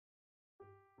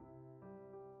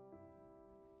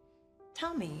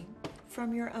Tell me,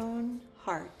 from your own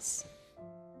hearts,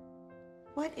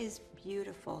 what is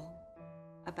beautiful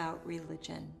about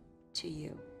religion to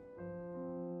you?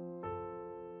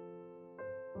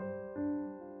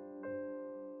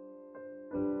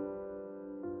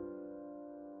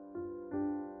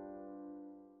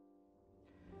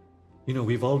 You know,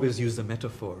 we've always used the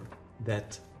metaphor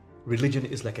that religion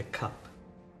is like a cup.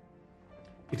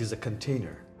 It is a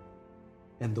container,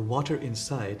 and the water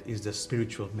inside is the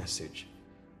spiritual message.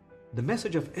 The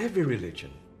message of every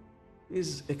religion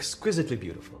is exquisitely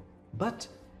beautiful, but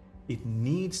it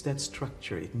needs that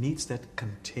structure, it needs that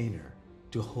container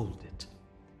to hold it.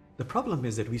 The problem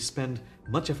is that we spend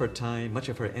much of our time, much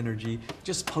of our energy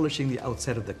just polishing the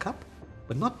outside of the cup,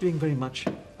 but not doing very much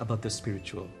about the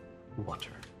spiritual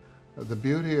water. The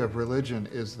beauty of religion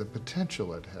is the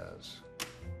potential it has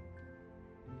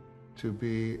to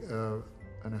be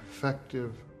an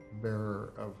effective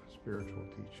bearer of spiritual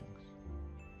teachings.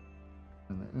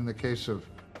 And in the case of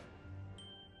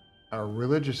our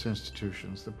religious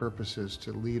institutions, the purpose is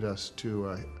to lead us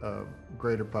to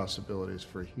greater possibilities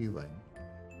for healing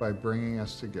by bringing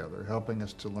us together, helping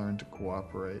us to learn to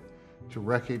cooperate, to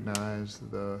recognize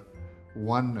the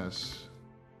oneness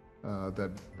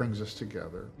that brings us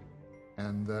together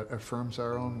and that affirms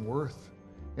our own worth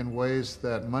in ways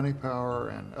that money, power,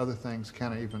 and other things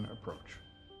can't even approach.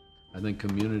 I think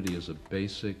community is a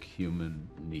basic human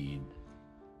need.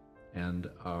 And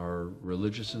our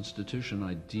religious institution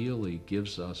ideally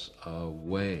gives us a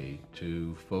way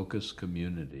to focus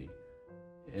community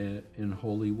in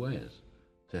holy ways,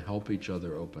 to help each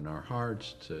other open our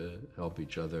hearts, to help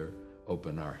each other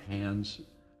open our hands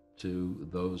to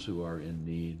those who are in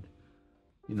need.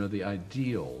 You know, the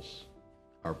ideals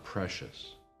are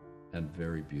precious and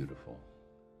very beautiful.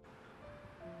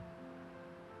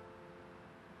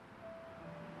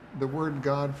 The word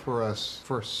God for us,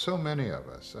 for so many of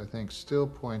us, I think still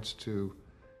points to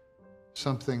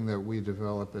something that we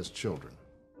develop as children.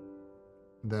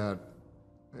 That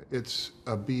it's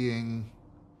a being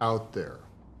out there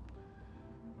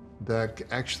that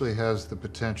actually has the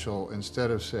potential,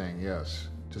 instead of saying yes,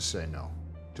 to say no,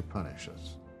 to punish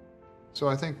us. So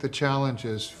I think the challenge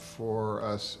is for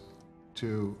us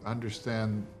to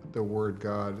understand the word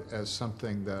God as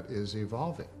something that is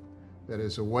evolving, that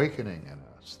is awakening in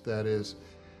us, that is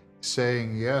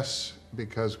saying yes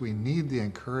because we need the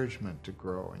encouragement to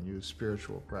grow and use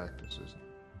spiritual practices.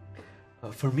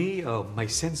 For me, my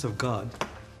sense of God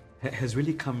has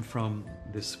really come from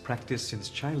this practice since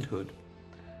childhood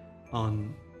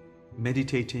on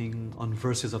meditating on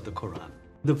verses of the Quran.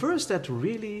 The verse that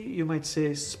really, you might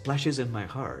say, splashes in my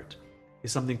heart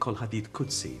is something called Hadith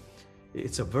Qudsi.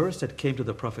 It's a verse that came to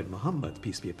the Prophet Muhammad,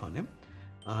 peace be upon him,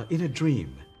 in a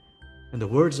dream. And the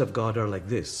words of God are like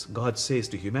this. God says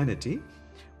to humanity,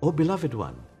 "O beloved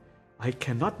one, I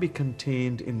cannot be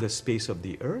contained in the space of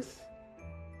the earth.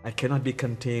 I cannot be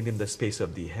contained in the space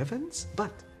of the heavens,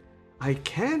 but I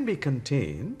can be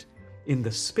contained in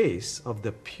the space of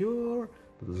the pure,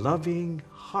 loving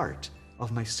heart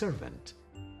of my servant."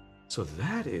 So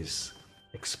that is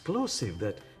explosive,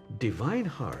 that divine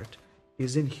heart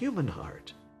is in human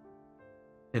heart.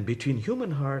 And between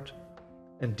human heart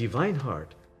and divine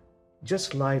heart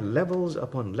just lie levels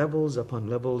upon levels upon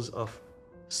levels of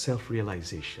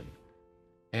self-realization.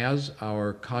 As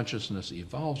our consciousness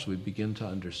evolves, we begin to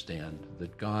understand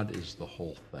that God is the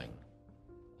whole thing.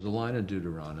 There's a line in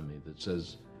Deuteronomy that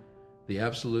says, "The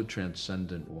absolute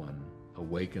transcendent one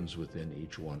awakens within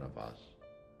each one of us."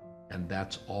 And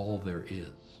that's all there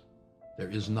is. There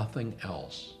is nothing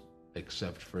else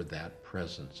except for that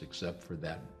presence, except for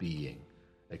that being,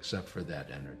 except for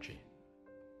that energy.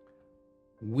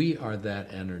 We are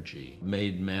that energy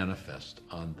made manifest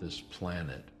on this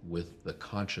planet with the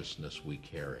consciousness we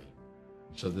carry.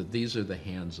 So that these are the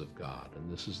hands of God, and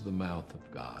this is the mouth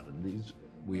of God, and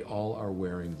we all are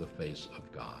wearing the face of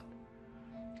God.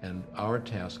 And our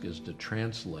task is to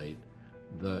translate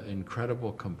the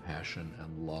incredible compassion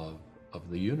and love of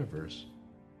the universe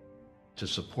to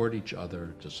support each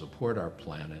other, to support our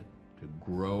planet, to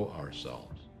grow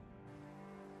ourselves.